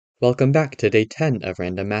Welcome back to day 10 of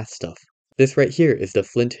Random Math Stuff. This right here is the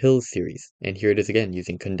Flint Hills series, and here it is again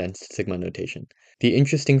using condensed sigma notation. The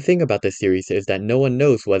interesting thing about this series is that no one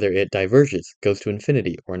knows whether it diverges, goes to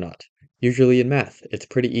infinity, or not. Usually in math, it's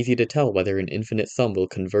pretty easy to tell whether an infinite sum will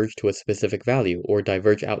converge to a specific value or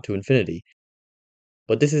diverge out to infinity.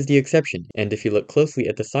 But this is the exception, and if you look closely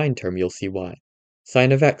at the sine term you'll see why.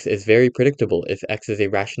 Sine of x is very predictable if x is a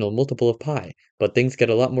rational multiple of pi, but things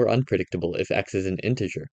get a lot more unpredictable if x is an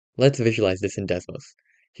integer. Let's visualize this in Desmos.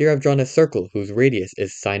 Here I've drawn a circle whose radius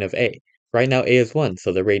is sine of a. Right now a is 1,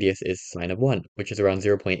 so the radius is sine of 1, which is around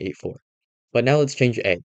 0.84. But now let's change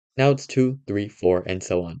a. Now it's 2, 3, 4, and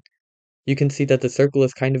so on. You can see that the circle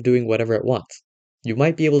is kind of doing whatever it wants. You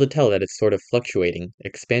might be able to tell that it's sort of fluctuating,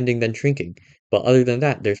 expanding then shrinking, but other than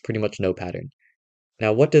that there's pretty much no pattern.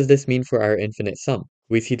 Now what does this mean for our infinite sum?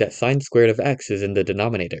 We see that sine squared of x is in the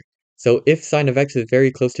denominator. So if sine of x is very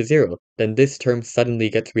close to 0, then this term suddenly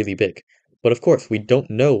gets really big. But of course, we don't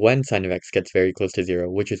know when sine of x gets very close to 0,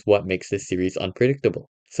 which is what makes this series unpredictable.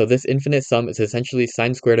 So this infinite sum is essentially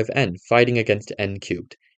sine squared of n fighting against n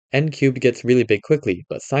cubed. N cubed gets really big quickly,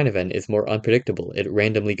 but sine of n is more unpredictable, it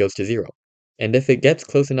randomly goes to 0. And if it gets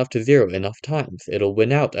close enough to 0 enough times, it'll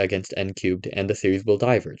win out against n cubed and the series will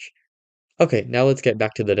diverge. Okay, now let's get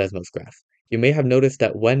back to the Desmos graph. You may have noticed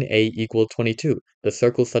that when a equaled 22, the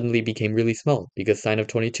circle suddenly became really small because sine of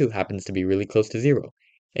 22 happens to be really close to 0.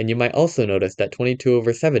 And you might also notice that 22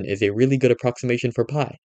 over 7 is a really good approximation for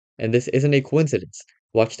pi. And this isn't a coincidence.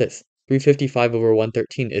 Watch this. 355 over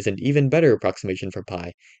 113 is an even better approximation for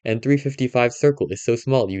pi, and 355's circle is so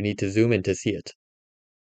small you need to zoom in to see it.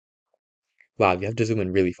 Wow, you have to zoom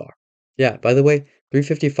in really far. Yeah, by the way,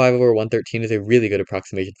 355 over 113 is a really good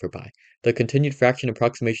approximation for pi. The continued fraction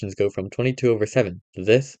approximations go from 22 over 7 to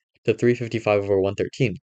this, to 355 over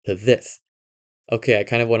 113, to this. Okay, I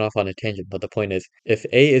kind of went off on a tangent, but the point is, if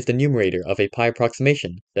a is the numerator of a pi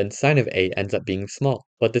approximation, then sine of a ends up being small.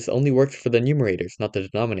 But this only works for the numerators, not the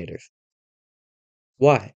denominators.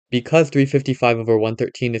 Why? Because 355 over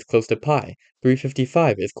 113 is close to pi,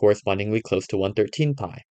 355 is correspondingly close to 113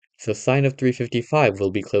 pi. So sine of 355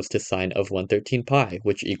 will be close to sine of 113 pi,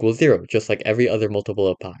 which equals 0, just like every other multiple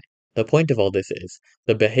of pi. The point of all this is,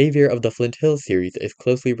 the behavior of the Flint Hills series is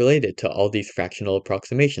closely related to all these fractional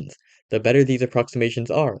approximations. The better these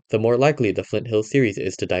approximations are, the more likely the Flint Hills series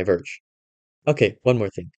is to diverge. Okay, one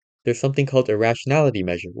more thing. There's something called a rationality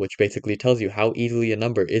measure, which basically tells you how easily a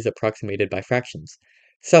number is approximated by fractions.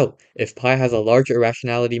 So, if pi has a large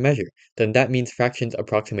irrationality measure, then that means fractions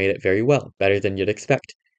approximate it very well, better than you'd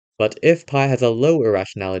expect. But if pi has a low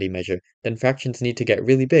irrationality measure, then fractions need to get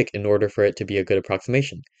really big in order for it to be a good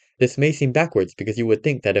approximation. This may seem backwards because you would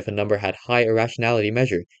think that if a number had high irrationality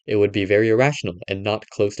measure, it would be very irrational and not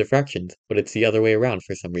close to fractions, but it's the other way around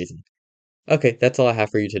for some reason. Okay, that's all I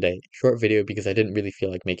have for you today. Short video because I didn't really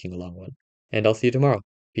feel like making a long one. And I'll see you tomorrow.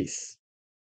 Peace.